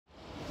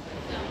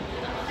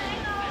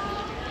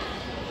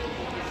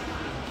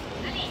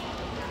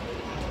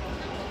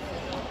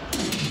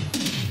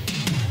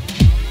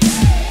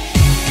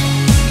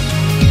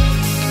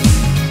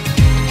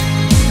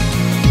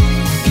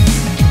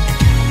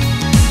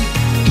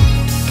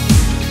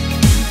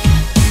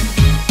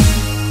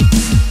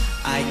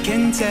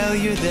tell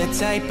you're the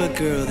type of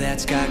girl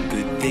that's got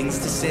good things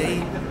to say.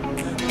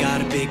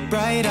 Got a big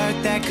bright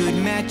heart that could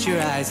match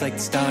your eyes like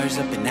the stars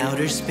up in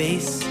outer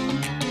space.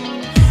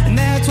 And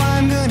that's why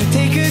I'm gonna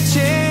take a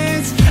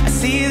chance. I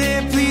see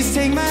that, please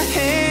take my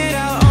hand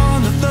out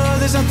on the floor.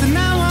 There's something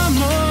I want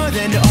more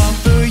than to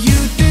offer you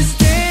this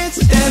dance.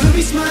 With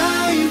every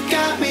smile you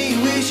got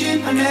me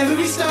wishing on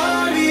every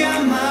star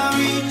beyond my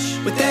reach.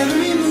 With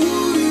every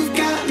move you've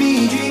got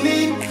me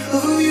dreaming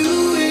of who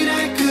you and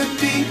I could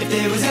be. If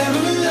there was ever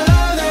a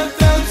love that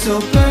felt so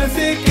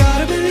perfect,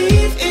 gotta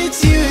believe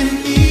it's you and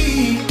me.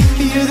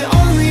 You're the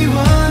only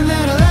one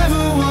that I'll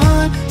ever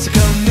want, so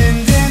come and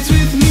dance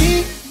with me.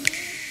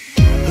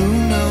 Who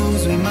knows,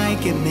 we might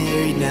get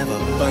married and have a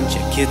bunch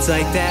of kids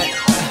like that.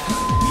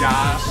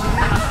 Yeah.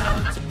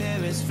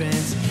 They're as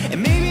friends, and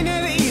maybe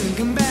never even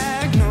come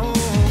back, no.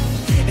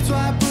 It's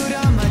why I put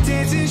on my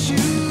dancing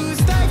shoes.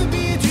 Life would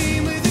be a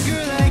dream with a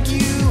girl like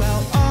you.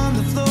 Out on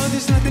the floor,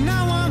 there's nothing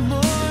I want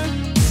more.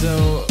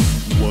 So,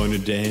 wanna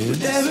dance?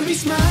 With every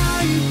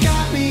smile you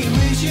got me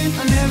wishing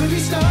on every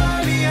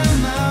star beyond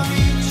my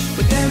reach.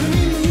 With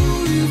every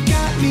move you've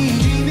got me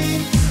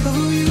dreaming of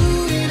who you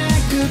and I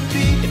could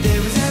be. If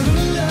there was ever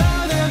a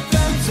love that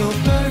felt so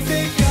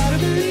perfect, gotta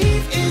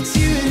believe it's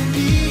you and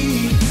me.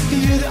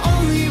 You're the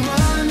only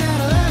one that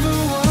I'll ever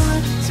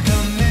want, so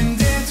come and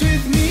dance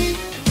with me.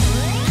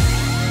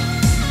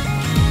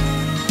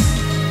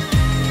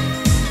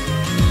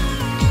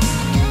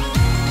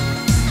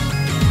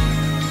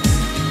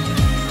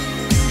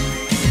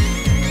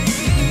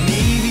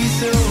 Maybe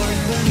so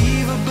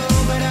unbelievable,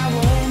 but I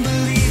won't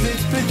believe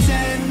it's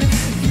pretend.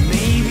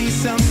 Maybe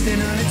something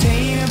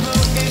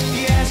unattainable if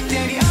you ask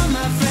any of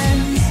my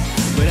friends.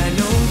 But I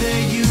know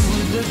that you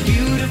would look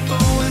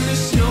beautiful when the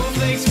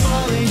snowflakes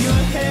fall in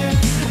your hair.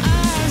 I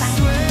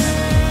swear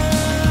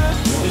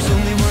there's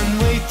only one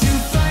way to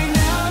find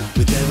out.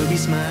 With every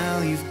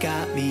smile you've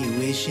got me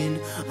wishing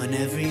on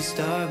every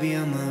star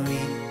beyond my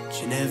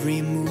reach. And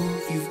every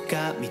move you've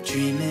got me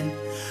dreaming,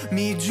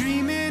 me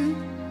dreaming.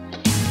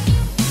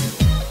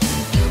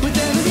 With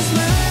every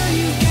smile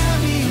you got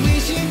me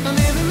wishing on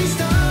every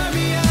star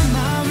beyond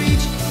my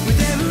reach. With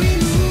every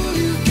move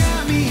you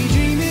got me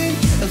dreaming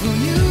of who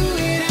you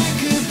and I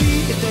could be.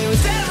 If there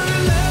was ever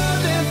a love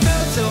that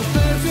felt so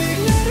perfect,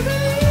 gotta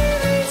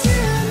believe it's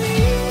you and me.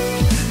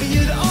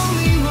 You're the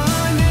only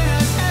one that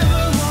I'd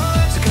ever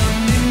want, so come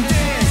and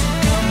dance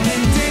with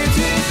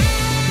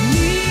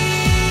me.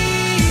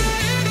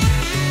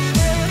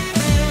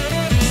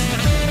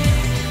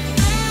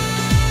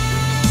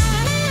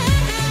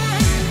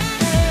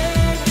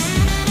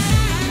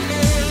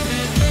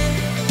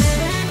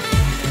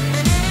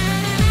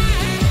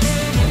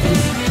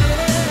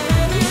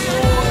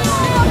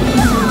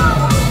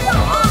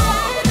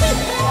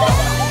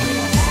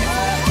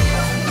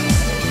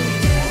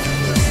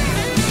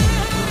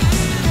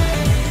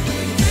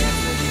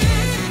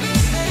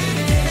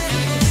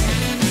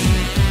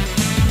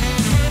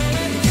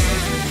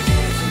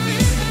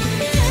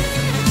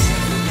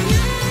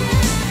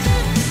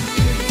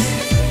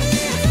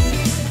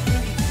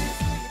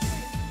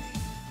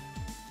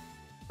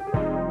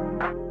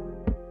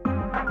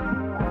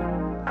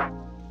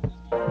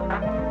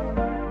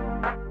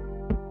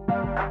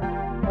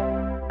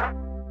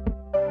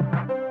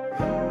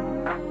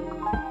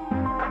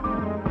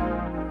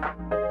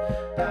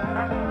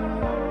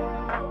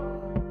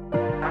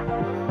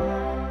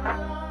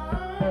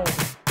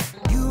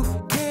 You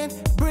can't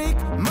break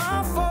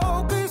my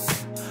focus.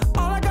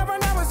 All I got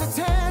right now is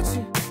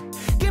attention.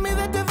 Give me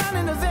the divine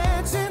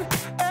intervention.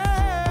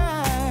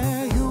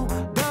 Hey, you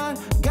done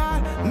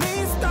got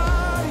me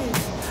started.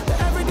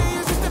 Every day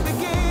is just the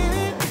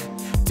beginning.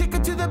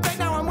 Ticket to the bank,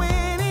 now I'm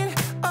winning.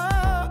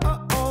 Oh, oh,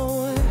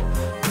 oh.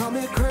 Call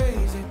me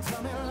crazy.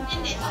 Tell me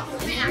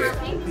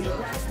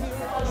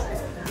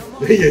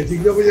你眼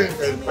睛要不要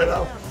拍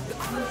到？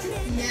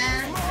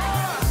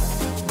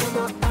 one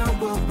more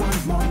hour,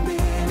 one more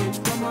minute,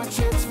 one more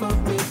chance for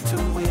me to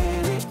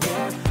win it.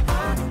 Yeah, I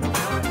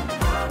want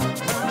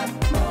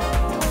more.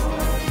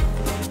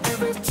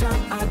 Every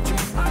time I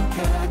dream, I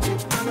catch it.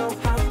 I know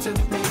how to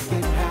make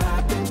it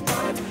happen,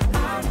 but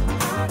I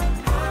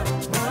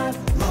want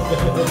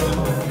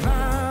more.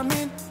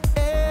 Climbing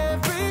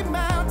every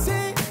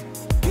mountain,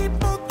 keep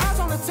both eyes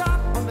on the top,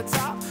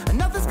 and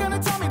nothing's gonna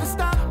tell me to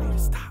stop.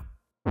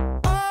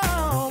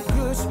 Oh,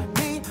 push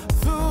me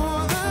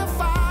through the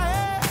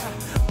fire.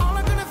 All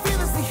I'm gonna feel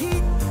is the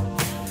heat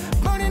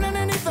burning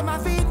underneath of my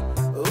feet.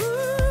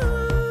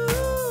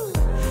 Ooh,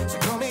 so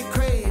call me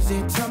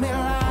crazy, tell me